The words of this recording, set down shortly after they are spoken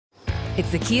It's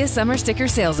the Kia Summer Sticker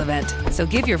Sales Event, so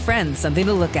give your friends something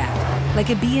to look at, like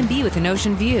a B&B with an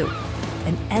ocean view,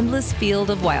 an endless field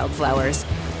of wildflowers,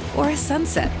 or a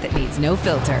sunset that needs no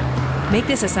filter. Make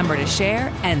this a summer to share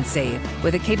and save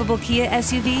with a capable Kia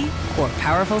SUV or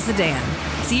powerful sedan.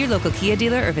 See your local Kia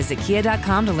dealer or visit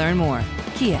kia.com to learn more.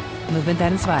 Kia, movement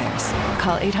that inspires.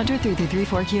 Call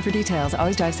 800-3334-KIA for details.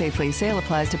 Always drive safely. Sale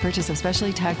applies to purchase of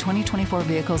specially tagged 2024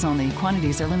 vehicles only.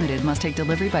 Quantities are limited. Must take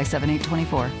delivery by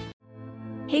 7/8/24.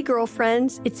 Hey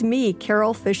girlfriends, it's me,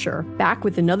 Carol Fisher, back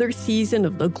with another season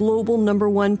of the global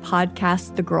 #1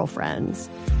 podcast, The Girlfriends.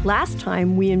 Last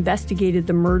time, we investigated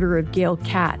the murder of Gail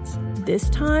Katz. This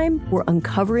time, we're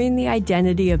uncovering the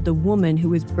identity of the woman who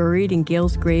was buried in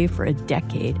Gail's grave for a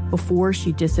decade before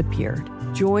she disappeared.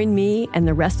 Join me and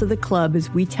the rest of the club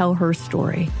as we tell her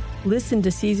story. Listen to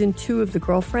Season 2 of The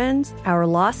Girlfriends, Our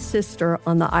Lost Sister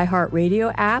on the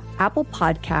iHeartRadio app, Apple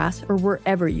Podcasts, or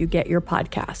wherever you get your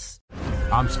podcasts.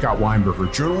 I'm Scott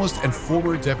Weinberger, journalist and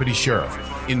former deputy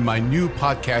sheriff. In my new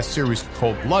podcast series,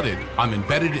 Cold-Blooded, I'm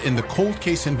embedded in the cold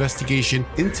case investigation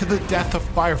into the death of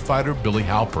firefighter Billy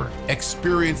Halpern.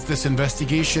 Experience this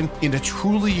investigation in a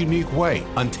truly unique way,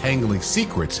 untangling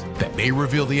secrets that may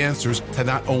reveal the answers to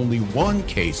not only one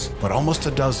case, but almost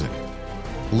a dozen.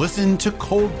 Listen to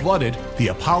Cold-Blooded, The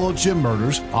Apollo Gym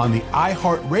Murders on the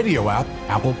iHeartRadio app,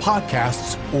 Apple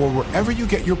Podcasts, or wherever you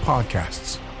get your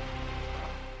podcasts.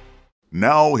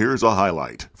 Now here's a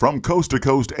highlight from Coast to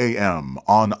Coast AM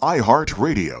on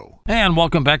iHeartRadio. And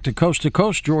welcome back to Coast.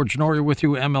 George Norrie with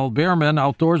you, ML Behrman,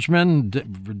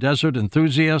 outdoorsman, desert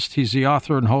enthusiast. He's the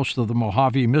author and host of the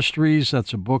Mojave Mysteries.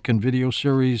 That's a book and video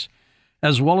series,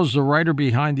 as well as the writer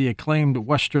behind the acclaimed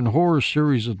Western horror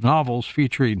series of novels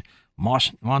featuring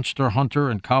monster hunter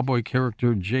and cowboy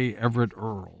character J. Everett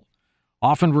Earl.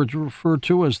 Often referred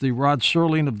to as the Rod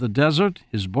Serling of the desert,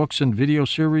 his books and video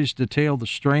series detail the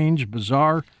strange,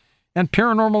 bizarre, and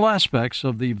paranormal aspects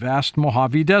of the vast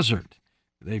Mojave Desert.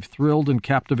 They've thrilled and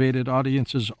captivated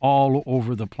audiences all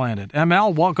over the planet.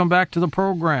 ML, welcome back to the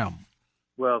program.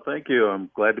 Well, thank you.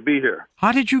 I'm glad to be here.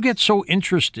 How did you get so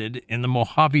interested in the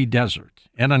Mojave Desert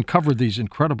and uncover these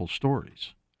incredible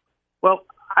stories? Well,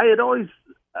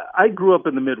 I grew up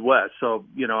in the Midwest, so,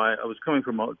 I was coming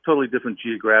from a totally different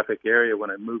geographic area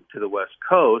when I moved to the West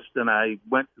Coast, and I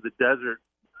went to the desert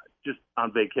just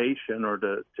on vacation or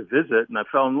to visit, and I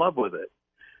fell in love with it.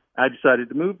 I decided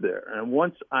to move there. And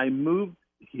once I moved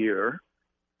here,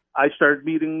 I started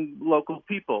meeting local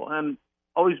people. And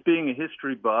always being a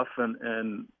history buff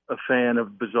and a fan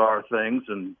of bizarre things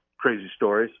and crazy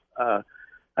stories,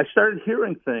 I started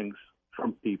hearing things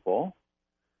from people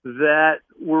that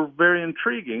were very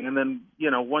intriguing. And then,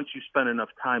 once you spend enough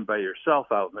time by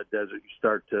yourself out in the desert, you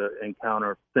start to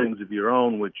encounter things of your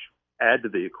own, which add to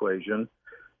the equation.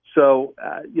 So,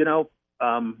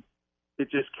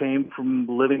 it just came from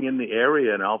living in the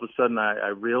area. And all of a sudden I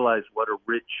realized what a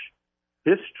rich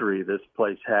history this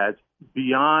place has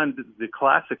beyond the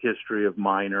classic history of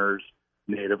miners,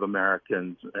 Native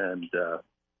Americans, and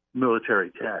military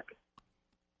tech.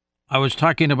 I was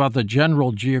talking about the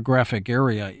general geographic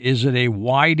area. Is it a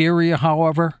wide area,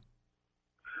 however?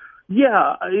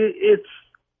 Yeah,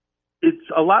 it's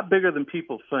a lot bigger than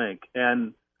people think.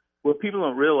 And what people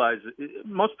don't realize,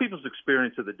 most people's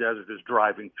experience of the desert is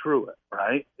driving through it,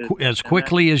 right? As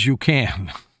quickly as you can.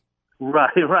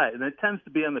 Right. And it tends to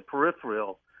be on the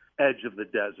peripheral edge of the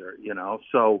desert,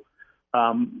 So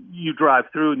you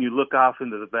drive through and you look off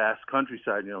into the vast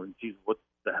countryside, and geez, what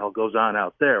the hell goes on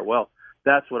out there? Well,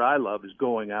 that's what I love, is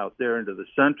going out there into the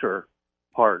center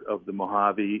part of the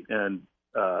Mojave and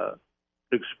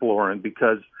exploring,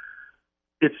 because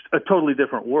it's a totally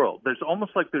different world. There's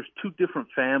almost like there's two different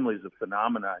families of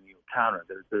phenomena you encounter.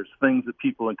 There's things that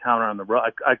people encounter on the road.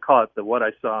 I call it the what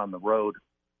I saw on the road,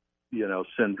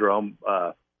 syndrome,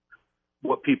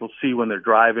 what people see when they're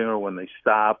driving or when they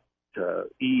stop to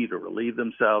eat or relieve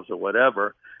themselves or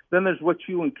whatever. Then there's what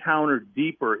you encounter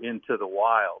deeper into the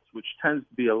wilds, which tends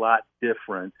to be a lot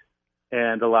different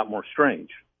and a lot more strange.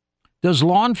 Does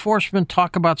law enforcement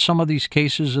talk about some of these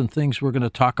cases and things we're going to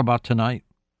talk about tonight?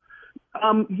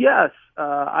 Yes.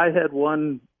 I had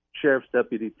one sheriff's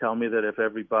deputy tell me that if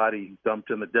everybody dumped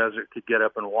in the desert could get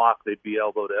up and walk, they'd be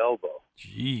elbow to elbow.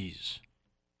 Jeez.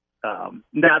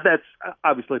 Now, that's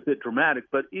obviously a bit dramatic,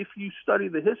 but if you study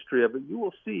the history of it, you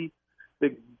will see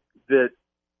that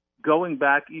going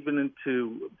back even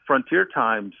into frontier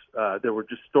times, there were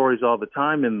just stories all the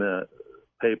time in the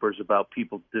papers about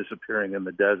people disappearing in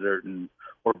the desert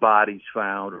or bodies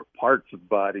found or parts of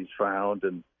bodies found.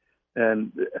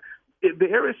 The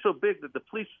area is so big that the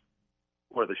police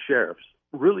or the sheriffs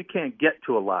really can't get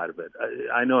to a lot of it.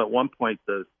 I know at one point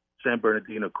the San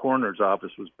Bernardino coroner's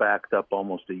office was backed up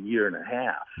almost a year and a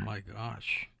half. My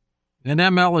gosh. And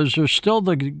ML, is there still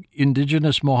the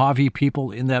indigenous Mojave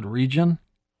people in that region?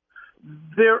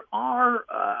 There are,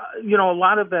 a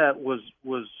lot of that was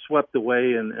swept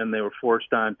away and they were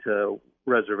forced onto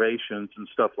reservations and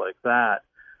stuff like that.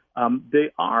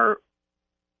 They are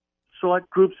select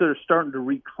groups that are starting to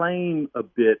reclaim a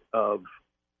bit of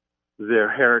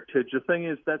their heritage. The thing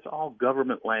is, that's all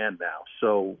government land now.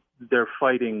 So they're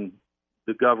fighting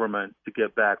the government to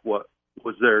get back what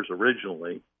was theirs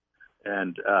originally.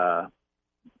 And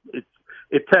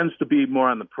it tends to be more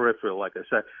on the peripheral, like I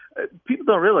said. People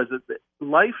don't realize that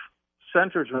life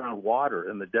centers around water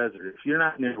in the desert. If you're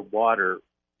not near water,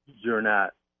 you're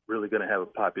not really going to have a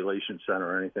population center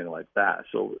or anything like that.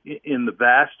 So in the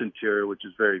vast interior, which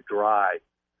is very dry,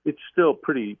 it's still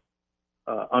pretty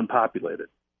unpopulated.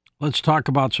 Let's talk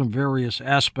about some various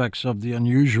aspects of the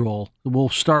unusual. We'll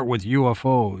start with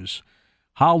UFOs.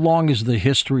 How long is the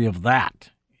history of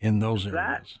that in those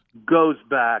areas? That goes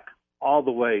back all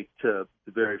the way to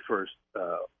the very first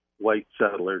white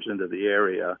settlers into the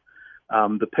area.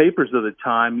 The papers of the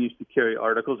time used to carry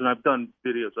articles, and I've done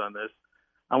videos on this,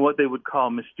 on what they would call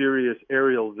mysterious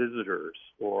aerial visitors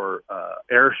or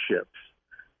airships.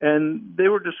 And they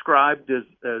were described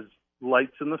as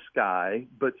lights in the sky,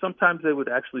 but sometimes they would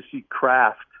actually see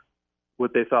craft,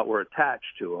 what they thought were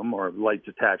attached to them, or lights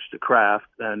attached to craft,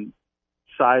 and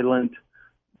silent,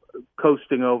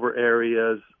 coasting over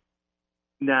areas.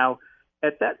 Now,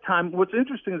 at that time, what's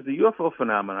interesting is the UFO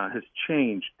phenomenon has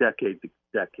changed decade to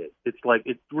decade. It's like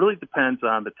it really depends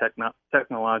on the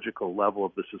technological level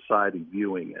of the society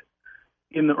viewing it.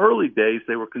 In the early days,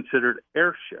 they were considered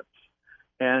airships.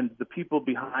 And the people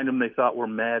behind them they thought were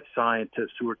mad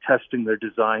scientists who were testing their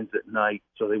designs at night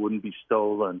so they wouldn't be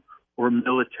stolen, or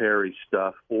military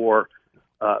stuff, or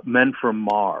men from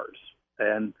Mars.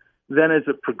 And then as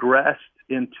it progressed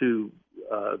into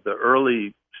the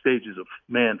early stages of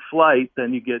manned flight,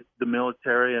 then you get the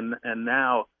military, and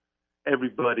now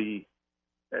everybody,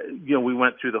 we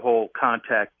went through the whole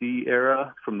contactee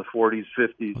era from the 40s,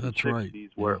 50s, and 60s,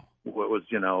 right. Where what was,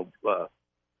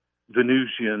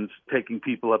 Venusians taking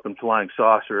people up in flying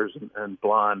saucers and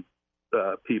blonde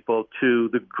people, to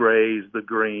the grays, the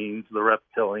greens, the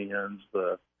reptilians,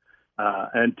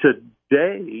 and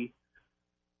today,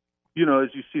 as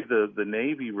you see the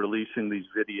Navy releasing these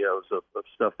videos of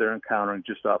stuff they're encountering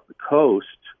just off the coast,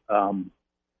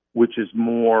 which is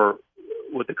more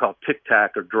what they call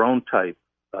tic-tac or drone-type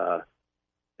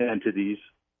entities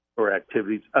or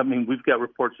activities. I mean, we've got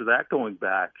reports of that going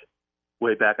back,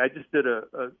 way back. I just did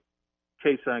a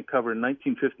case I uncovered in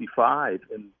 1955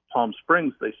 in Palm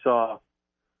Springs. They saw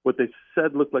what they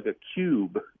said looked like a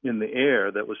cube in the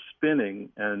air that was spinning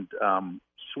and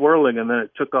swirling, and then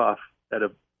it took off at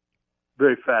a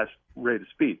very fast rate of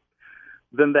speed.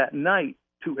 Then that night,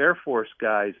 2 Air Force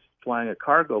guys flying a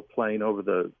cargo plane over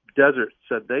the desert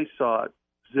said they saw it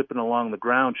zipping along the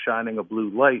ground, shining a blue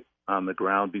light on the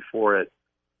ground before it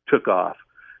took off.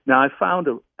 Now, I found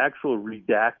an actual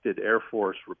redacted Air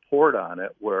Force report on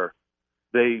it where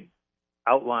they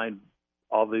outlined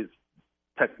all these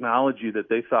technology that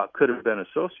they thought could have been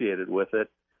associated with it,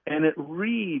 and it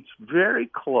reads very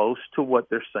close to what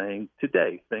they're saying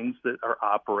today, things that are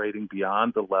operating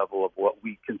beyond the level of what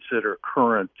we consider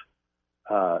current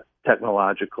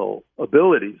technological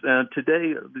abilities. And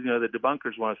today, the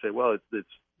debunkers want to say, well, it's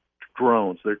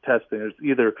drones. They're testing. There's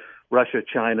either Russia,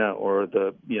 China, or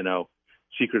the,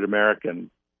 secret American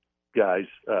guys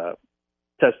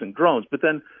testing drones. But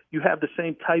then you have the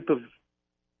same type of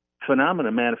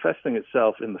phenomena manifesting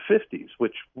itself in the 50s,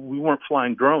 which we weren't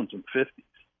flying drones in the 50s.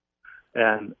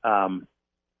 And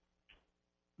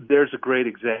there's a great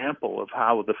example of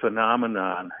how the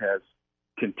phenomenon has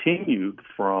continued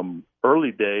from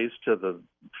early days to the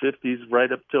 50s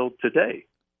right up till today.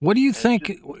 What do you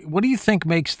think? What do you think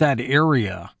makes that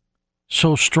area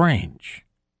so strange?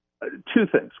 2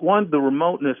 things. One, the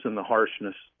remoteness and the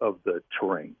harshness of the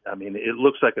terrain. I mean, it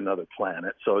looks like another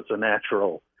planet, so it's a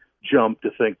natural jump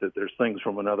to think that there's things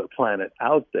from another planet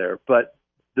out there. But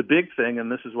the big thing,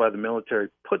 and this is why the military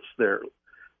puts their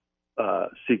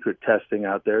secret testing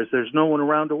out there, is there's no one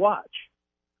around to watch.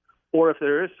 Or if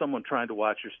there is someone trying to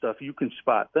watch your stuff, you can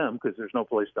spot them because there's no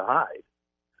place to hide.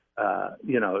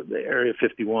 The Area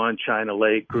 51, China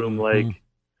Lake, Groom Lake,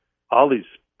 all these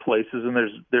places, and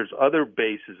there's other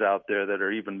bases out there that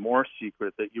are even more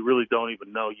secret that you really don't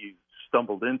even know you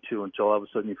stumbled into until all of a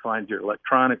sudden you find your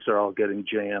electronics are all getting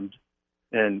jammed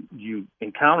and you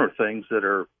encounter things that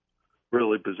are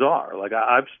really bizarre. Like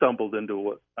I've stumbled into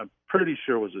what I'm pretty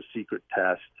sure was a secret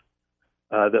test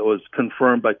that was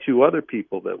confirmed by 2 other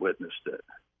people that witnessed it.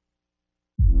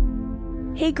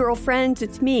 Hey girlfriends,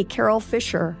 it's me, Carol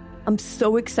Fisher. I'm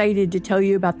so excited to tell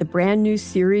you about the brand new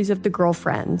series of The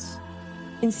Girlfriends.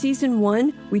 In season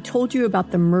 1, we told you about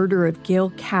the murder of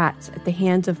Gail Katz at the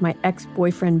hands of my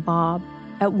ex-boyfriend Bob.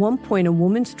 At one point, a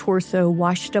woman's torso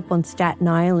washed up on Staten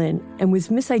Island and was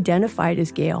misidentified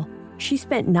as Gail. She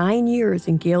spent 9 years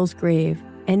in Gail's grave,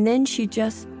 and then she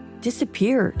just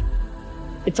disappeared.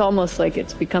 It's almost like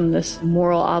it's become this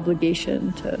moral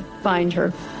obligation to find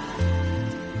her.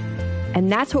 And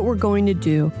that's what we're going to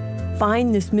do.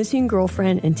 Find this missing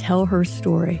girlfriend and tell her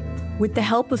story. With the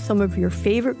help of some of your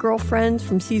favorite girlfriends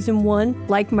from season 1,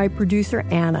 like my producer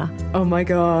Anna. Oh my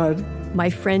God. My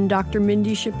friend Dr.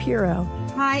 Mindy Shapiro.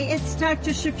 Hi, it's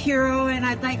Dr. Shapiro, and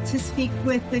I'd like to speak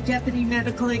with the deputy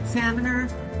medical examiner.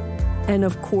 And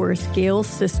of course, Gail's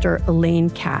sister Elaine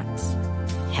Katz.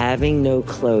 Having no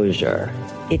closure,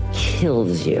 it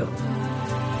kills you.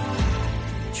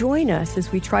 Join us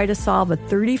as we try to solve a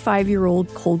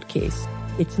 35-year-old cold case.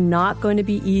 It's not going to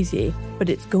be easy, but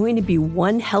it's going to be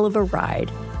one hell of a ride.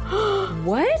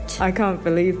 What? I can't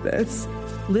believe this.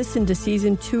 Listen to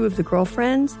season 2 of The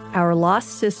Girlfriends, Our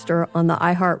Lost Sister on the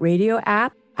iHeartRadio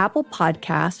app, Apple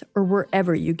Podcasts, or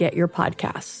wherever you get your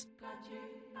podcasts.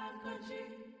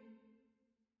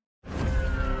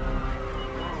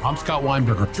 I'm Scott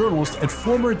Weinberger, journalist and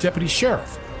former deputy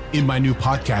sheriff. In my new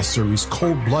podcast series,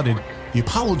 Cold-Blooded, The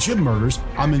Apollo Gym Murders,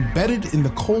 I'm embedded in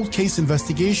the cold case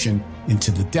investigation into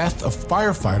the death of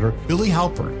firefighter Billy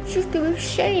Halpern. It's just a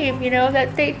shame,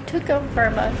 that they took him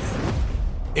from us.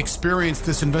 Experience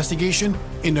this investigation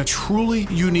in a truly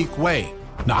unique way,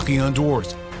 knocking on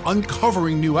doors,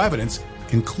 uncovering new evidence,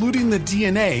 including the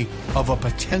DNA of a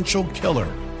potential killer.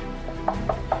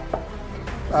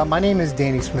 My name is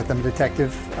Danny Smith. I'm a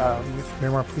detective with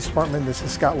Miramar Police Department. This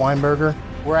is Scott Weinberger.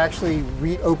 We're actually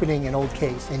reopening an old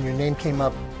case, and your name came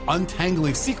up.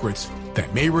 Untangling secrets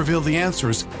that may reveal the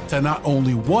answers to not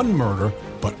only one murder,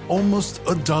 but almost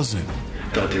a dozen. I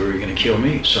thought they were going to kill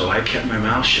me, so I kept my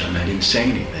mouth shut and I didn't say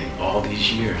anything. All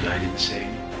these years, I didn't say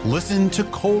anything. Listen to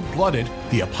Cold-Blooded,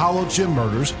 The Apollo Gym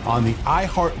Murders on the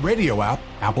iHeartRadio app,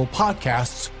 Apple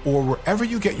Podcasts, or wherever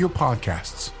you get your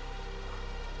podcasts.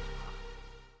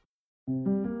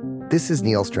 This is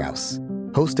Neil Strauss,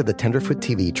 host of the Tenderfoot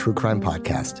TV true crime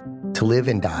podcast, To Live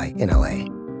and Die in LA.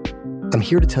 I'm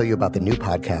here to tell you about the new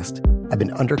podcast I've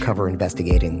been undercover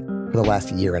investigating for the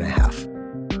last year and a half.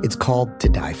 It's called To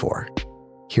Die For.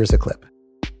 Here's a clip.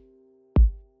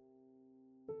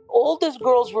 All these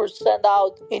girls were sent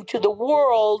out into the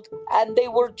world and they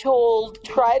were told,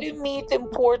 try to meet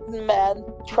important men,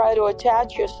 try to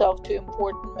attach yourself to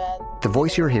important men. The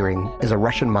voice you're hearing is a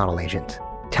Russian model agent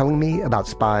telling me about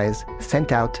spies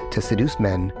sent out to seduce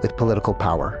men with political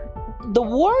power. The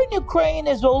war in Ukraine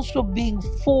is also being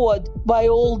fought by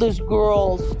all these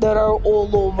girls that are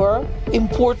all over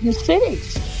important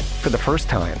cities. For the first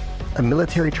time, a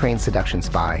military-trained seduction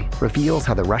spy reveals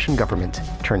how the Russian government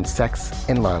turned sex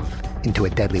and love into a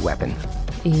deadly weapon.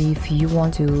 If you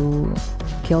want to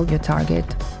kill your target,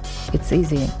 it's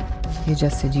easy. You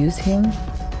just seduce him,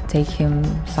 take him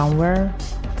somewhere,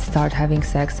 start having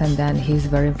sex, and then he's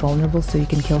very vulnerable, so you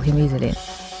can kill him easily.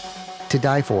 To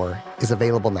Die For is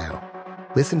available now.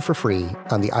 Listen for free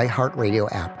on the iHeartRadio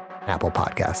app, Apple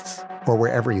Podcasts, or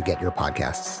wherever you get your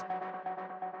podcasts.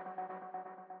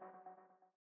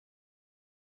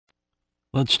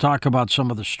 Let's talk about some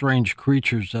of the strange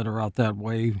creatures that are out that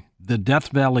way. The Death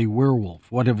Valley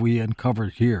werewolf. What have we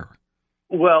uncovered here?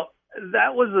 Well,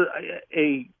 that was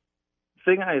a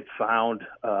thing I had found,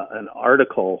 an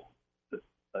article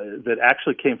that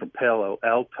actually came from Palo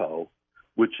Alto,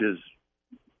 which is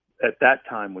at that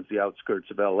time was the outskirts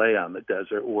of LA on the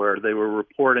desert, where they were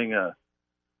reporting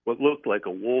what looked like a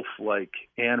wolf-like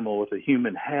animal with a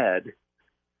human head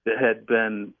that had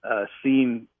been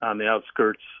seen on the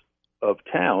outskirts of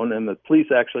town, and the police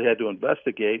actually had to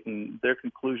investigate, and their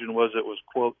conclusion was it was,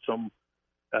 quote, some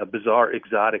bizarre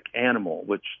exotic animal,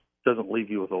 which doesn't leave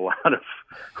you with a lot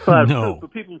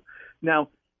of people. Now,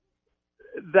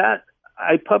 that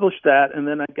I published that, and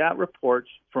then I got reports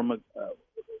from a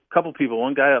couple people.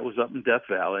 One guy that was up in Death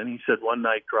Valley, and he said one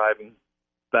night driving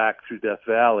back through Death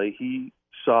Valley, he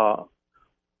saw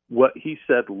what he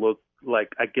said looked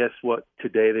like, I guess, what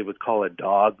today they would call a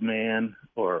dog man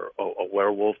or a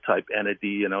werewolf type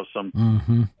entity, some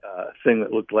thing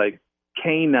that looked like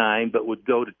canine but would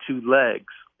go to two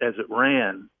legs as it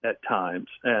ran at times.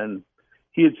 And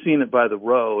he had seen it by the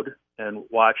road and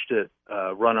watched it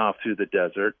run off through the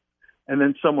desert. And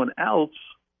then someone else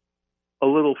a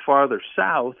little farther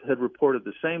south had reported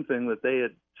the same thing, that they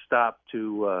had stopped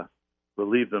to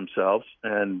relieve themselves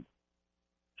and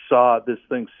saw this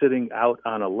thing sitting out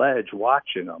on a ledge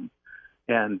watching them.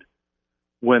 And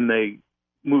when they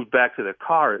moved back to their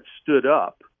car, it stood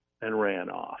up and ran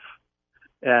off.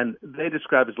 And they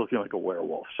described it as looking like a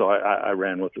werewolf. So I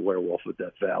ran with the Werewolf of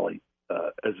Death Valley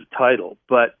as a title.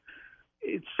 But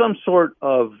it's some sort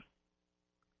of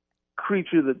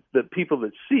creature that people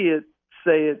that see it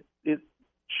say it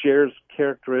shares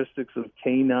characteristics of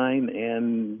canine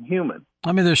and human.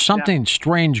 I mean, there's something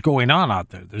strange going on out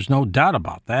there. There's no doubt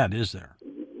about that, is there?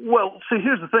 Well, see,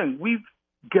 here's the thing. We've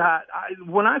got,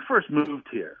 when I first moved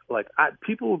here,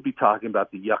 people would be talking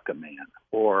about the Yucca Man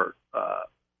or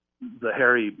the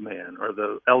Hairy Man or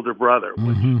the Elder Brother,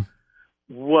 which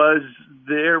was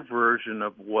their version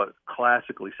of what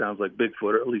classically sounds like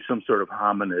Bigfoot, or at least some sort of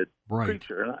hominid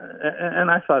creature.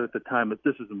 And I thought at the time that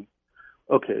this is,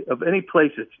 okay, of any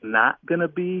place it's not going to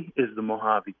be is the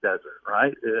Mojave Desert,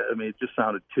 right? I mean, it just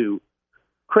sounded too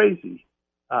crazy.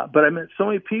 But I met so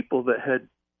many people that had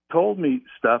told me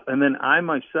stuff, and then I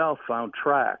myself found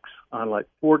tracks on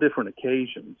 4 different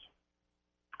occasions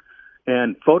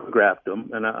and photographed them,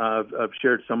 and I've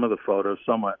shared some of the photos,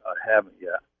 some I haven't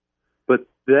yet. But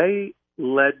they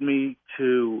led me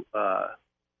to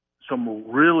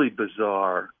some really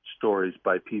bizarre stories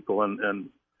by people, and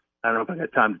I don't know if I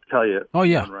got time to tell you. Oh,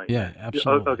 yeah. One right Yeah, now.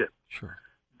 absolutely. Okay. Sure.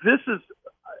 This is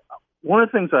one of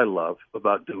the things I love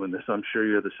about doing this. I'm sure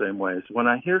you're the same way. Is when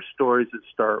I hear stories that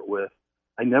start with,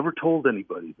 I never told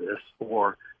anybody this,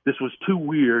 or this was too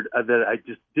weird that I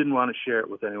just didn't want to share it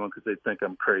with anyone because they'd think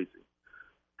I'm crazy.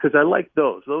 Because I like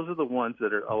those. Those are the ones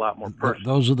that are a lot more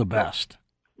personal. Those are the best.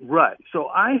 Right. So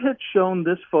I had shown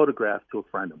this photograph to a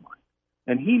friend of mine,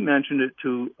 and he mentioned it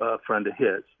to a friend of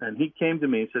his. And he came to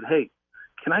me and said, hey,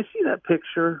 can I see that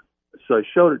picture? So I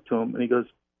showed it to him, and he goes,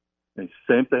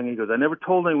 same thing. He goes, I never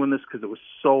told anyone this because it was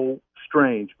so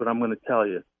strange, but I'm going to tell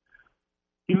you.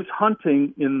 He was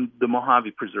hunting in the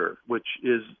Mojave Preserve, which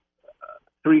is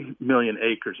 3 million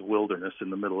acres of wilderness in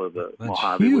the middle of the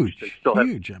Mojave. Huge, which they still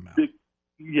huge have amount.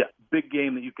 big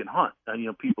game that you can hunt.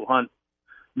 And, people hunt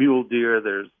mule deer.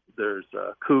 There's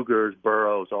cougars,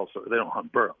 burros. Also, they don't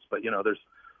hunt burros, but there's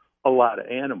a lot of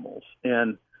animals.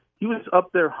 And he was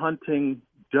up there hunting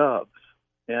doves.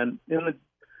 And in the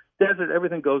desert,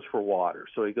 everything goes for water.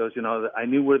 So he goes, I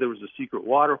knew where there was a secret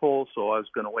water hole, so I was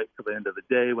going to wait till the end of the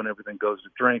day when everything goes to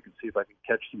drink and see if I could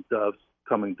catch some doves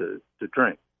coming to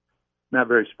drink. Not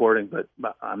very sporting, but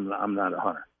I'm not a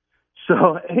hunter.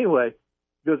 So anyway,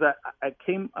 he goes,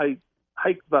 I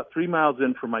hiked about 3 miles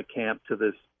in from my camp to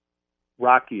this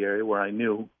rocky area where I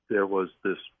knew there was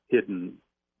this hidden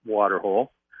water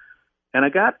hole. And I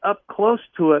got up close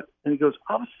to it, and he goes,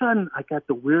 all of a sudden, I got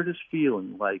the weirdest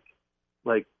feeling, like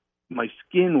my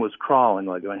skin was crawling,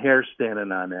 like my hair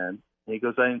standing on end. And he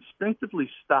goes, I instinctively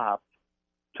stopped,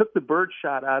 took the bird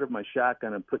shot out of my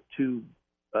shotgun and put 2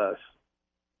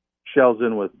 shells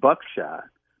in with buckshot.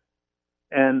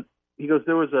 And he goes,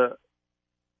 there was a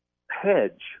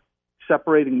hedge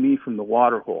separating me from the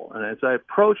water hole. And as I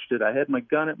approached it, I had my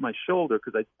gun at my shoulder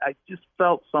because I just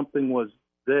felt something was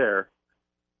there.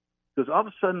 Because all of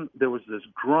a sudden there was this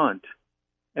grunt,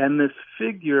 and this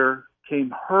figure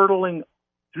came hurtling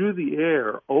through the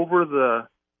air over the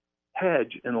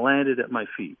hedge and landed at my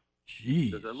feet.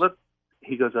 Jeez.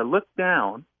 He goes, I looked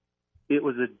down. It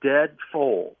was a dead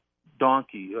foal,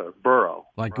 donkey or burro.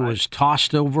 Like it was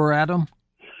tossed over at him?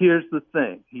 Here's the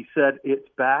thing. He said its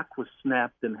back was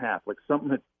snapped in half, like something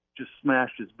had just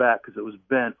smashed his back because it was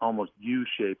bent almost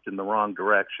U-shaped in the wrong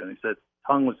direction. He said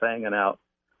tongue was hanging out.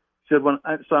 He said,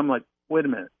 so I'm like, wait a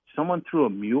minute. Someone threw a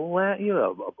mule at you,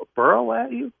 a burro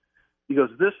at you? He goes,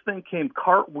 this thing came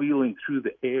cartwheeling through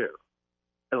the air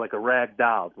like a rag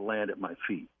doll to land at my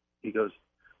feet. He goes,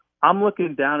 I'm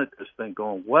looking down at this thing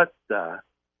going, what the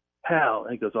hell?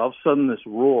 And he goes, all of a sudden this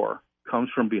roar comes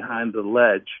from behind the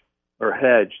ledge or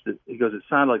hedge. He goes, it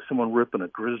sounded like someone ripping a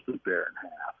grizzly bear in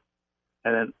half.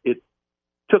 And then it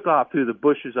took off through the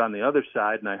bushes on the other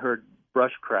side, and I heard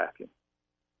brush cracking.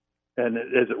 And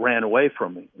as it ran away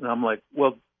from me. And I'm like,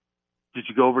 well, did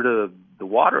you go over to the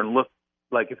water and look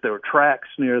like if there were tracks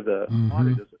near the water?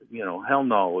 He goes, hell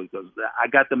no. He goes, I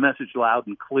got the message loud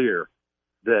and clear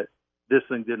that this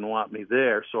thing didn't want me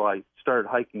there. So I started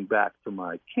hiking back to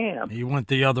my camp. You went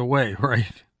the other way,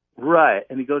 right? Right.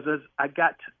 And he goes, as I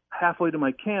got halfway to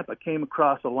my camp, I came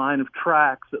across a line of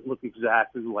tracks that look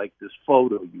exactly like this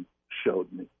photo you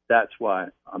showed me. That's why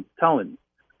I'm telling you.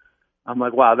 I'm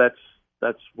like, wow, that's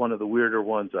one of the weirder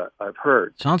ones I've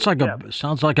heard. Sounds like a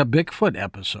Bigfoot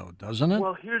episode, doesn't it?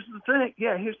 Well, here's the thing.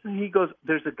 Yeah, here's the thing. He goes,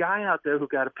 there's a guy out there who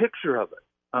got a picture of it.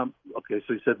 Okay,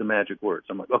 so he said the magic words.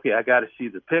 I'm like, okay, I got to see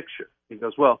the picture. He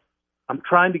goes, well, I'm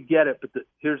trying to get it, but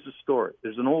here's the story.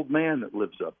 There's an old man that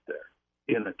lives up there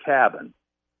in a cabin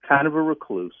kind of a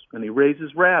recluse, and he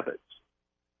raises rabbits.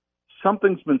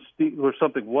 Something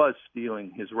was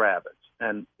stealing his rabbits,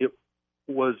 and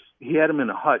he had them in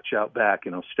a hutch out back,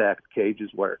 stacked cages,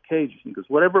 wire cages. He goes,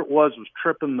 whatever it was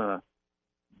tripping the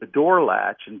door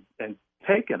latch and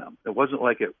taking them. It wasn't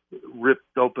like it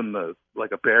ripped open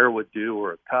like a bear would do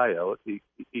or a coyote.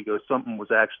 He goes, something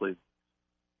was actually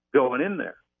going in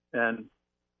there. And,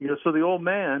 so the old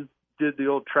man did the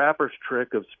old trapper's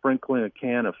trick of sprinkling a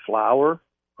can of flour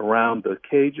around the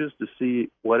cages to see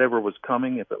whatever was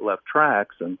coming, if it left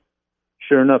tracks. And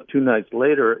sure enough, 2 nights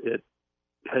later, it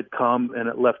had come and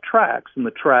it left tracks. And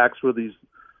the tracks were these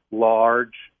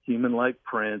large human-like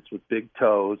prints with big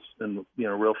toes and,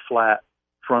 real flat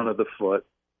front of the foot.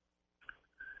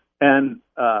 And,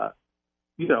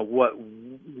 what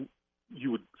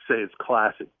you would say is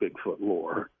classic Bigfoot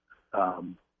lore.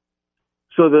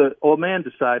 So the old man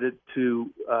decided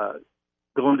to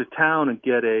go into town and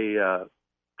get a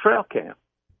trail cam.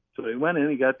 So he went in,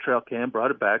 he got a trail cam,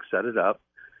 brought it back, set it up,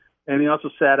 and he also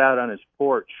sat out on his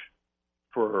porch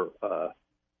for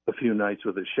a few nights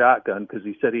with his shotgun because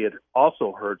he said he had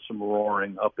also heard some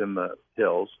roaring up in the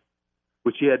hills,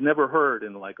 which he had never heard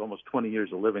in like almost 20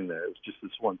 years of living there. It was just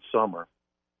this one summer.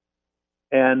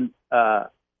 And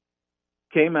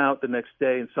came out the next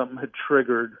day, and something had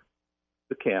triggered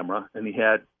the camera, and he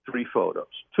had 3 photos,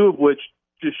 2 of which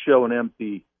just show an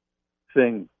empty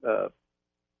thing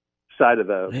side of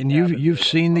the. And you've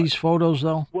seen these photos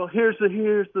though? Well, here's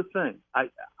the thing.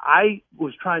 I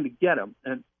was trying to get him,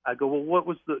 and I go, well, what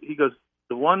was he goes,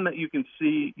 the one that you can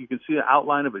see the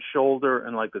outline of a shoulder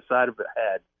and like the side of the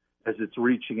head as it's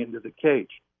reaching into the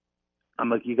cage. I'm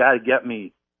like, you got to get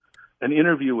me an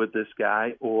interview with this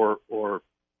guy or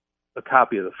a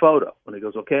copy of the photo. And he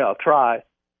goes, okay, I'll try.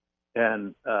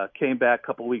 And came back a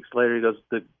couple weeks later. He goes,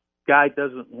 the guy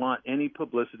doesn't want any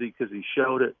publicity because he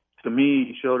showed it to me.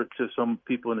 He showed it to some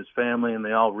people in his family, and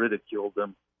they all ridiculed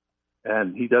him.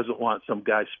 And he doesn't want some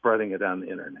guy spreading it on the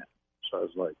internet. So I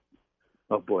was like,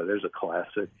 oh boy, there's a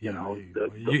classic.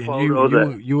 The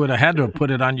photo you would have had to have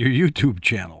put it on your YouTube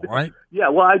channel, right? Yeah,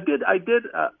 well, I did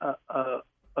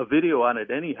a video on it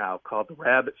anyhow called The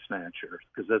Rabbit Snatcher,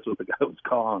 because that's what the guy was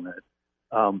calling it.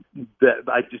 That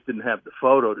I just didn't have the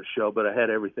photo to show, but I had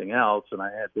everything else, and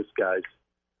I had this guy's.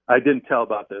 I didn't tell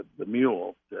about the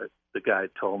mule that the guy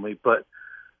told me, but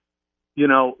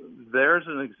there's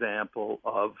an example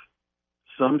of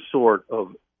some sort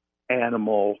of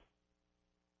animal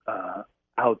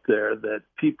out there that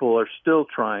people are still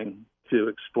trying to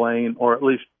explain or at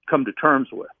least come to terms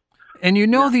with. And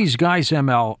these guys,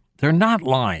 ML, they're not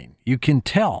lying. You can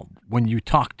tell when you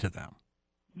talk to them.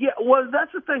 Yeah, well,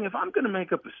 that's the thing. If I'm going to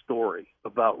make up a story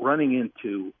about running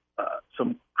into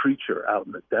some creature out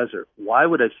in the desert, why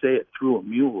would I say it through a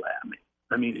mule at me?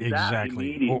 I mean,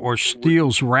 exactly. Or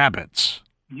steals rabbits.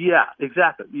 Yeah,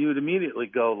 exactly. You would immediately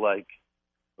go like,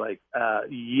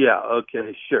 yeah,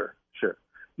 okay, sure.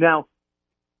 Now,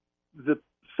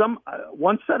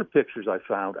 one set of pictures I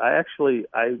found. I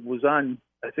was on,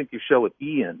 I think, your show with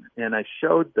Ian, and I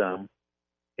showed them,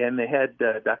 and they had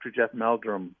Dr. Jeff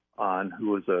Meldrum on, who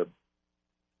was a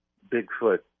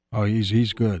Bigfoot. Oh,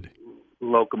 he's good.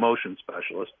 Locomotion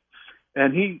specialist.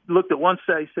 And he looked at one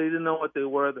set, he said he didn't know what they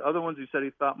were. The other ones he said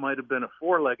he thought might have been a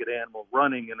 4-legged animal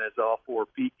running, and as all 4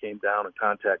 feet came down and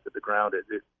contacted the ground, it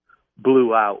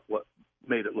blew out what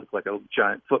made it look like a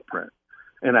giant footprint.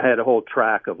 And I had a whole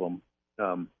track of them.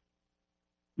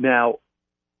 Now,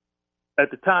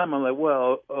 at the time, I'm like,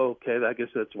 well, okay, I guess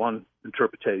that's one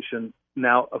interpretation.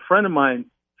 Now, a friend of mine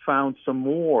found some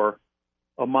more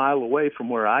a mile away from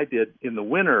where I did in the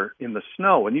winter in the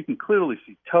snow, and you can clearly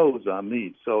see toes on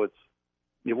these. So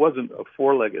it wasn't a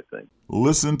 4-legged thing.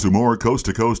 Listen to more Coast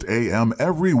to Coast AM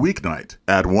every weeknight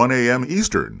at 1 a.m.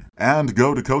 Eastern, and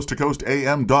go to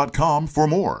coasttocoastam.com for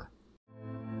more.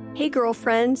 Hey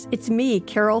girlfriends, it's me,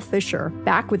 Carol Fisher,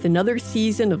 back with another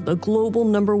season of the global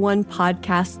 #1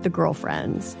 podcast, The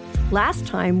Girlfriends. Last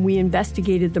time, we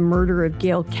investigated the murder of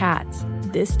Gail Katz.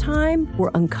 This time,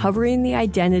 we're uncovering the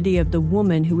identity of the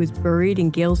woman who was buried in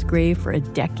Gail's grave for a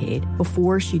decade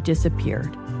before she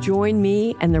disappeared. Join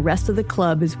me and the rest of the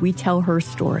club as we tell her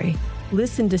story.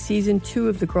 Listen to Season 2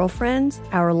 of The Girlfriends,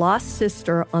 Our Lost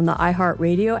Sister on the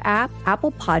iHeartRadio app,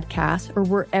 Apple Podcasts, or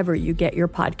wherever you get your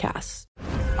podcasts.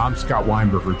 I'm Scott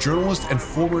Weinberger, journalist and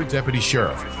former deputy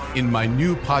sheriff. In my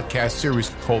new podcast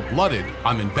series, Cold Blooded,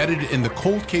 I'm embedded in the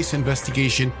cold case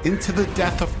investigation into the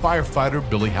death of firefighter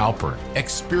Billy Halpern.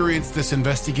 Experience this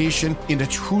investigation in a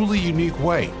truly unique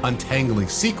way, untangling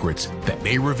secrets that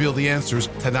may reveal the answers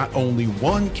to not only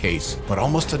one case, but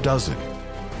almost a dozen.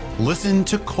 Listen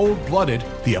to Cold Blooded,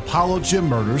 The Apollo Gym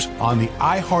Murders on the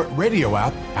iHeartRadio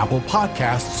app, Apple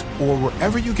Podcasts, or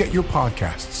wherever you get your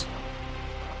podcasts.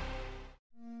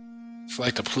 It's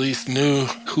like the police knew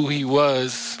who he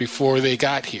was before they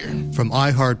got here. From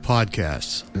iHeart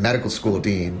Podcasts. The medical school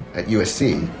dean at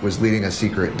USC was leading a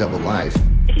secret double life.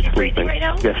 He's breathing right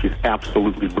now? Yes, he's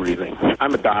absolutely breathing.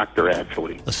 I'm a doctor,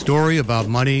 actually. A story about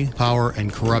money, power,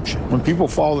 and corruption. When people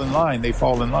fall in line, they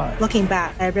fall in line. Looking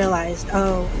back, I realized,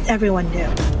 everyone knew.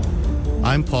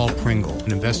 I'm Paul Pringle,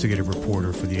 an investigative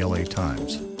reporter for the LA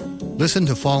Times. Listen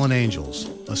to Fallen Angels,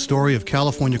 a story of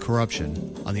California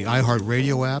corruption on the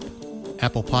iHeartRadio app,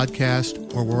 Apple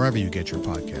Podcast, or wherever you get your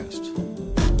podcasts.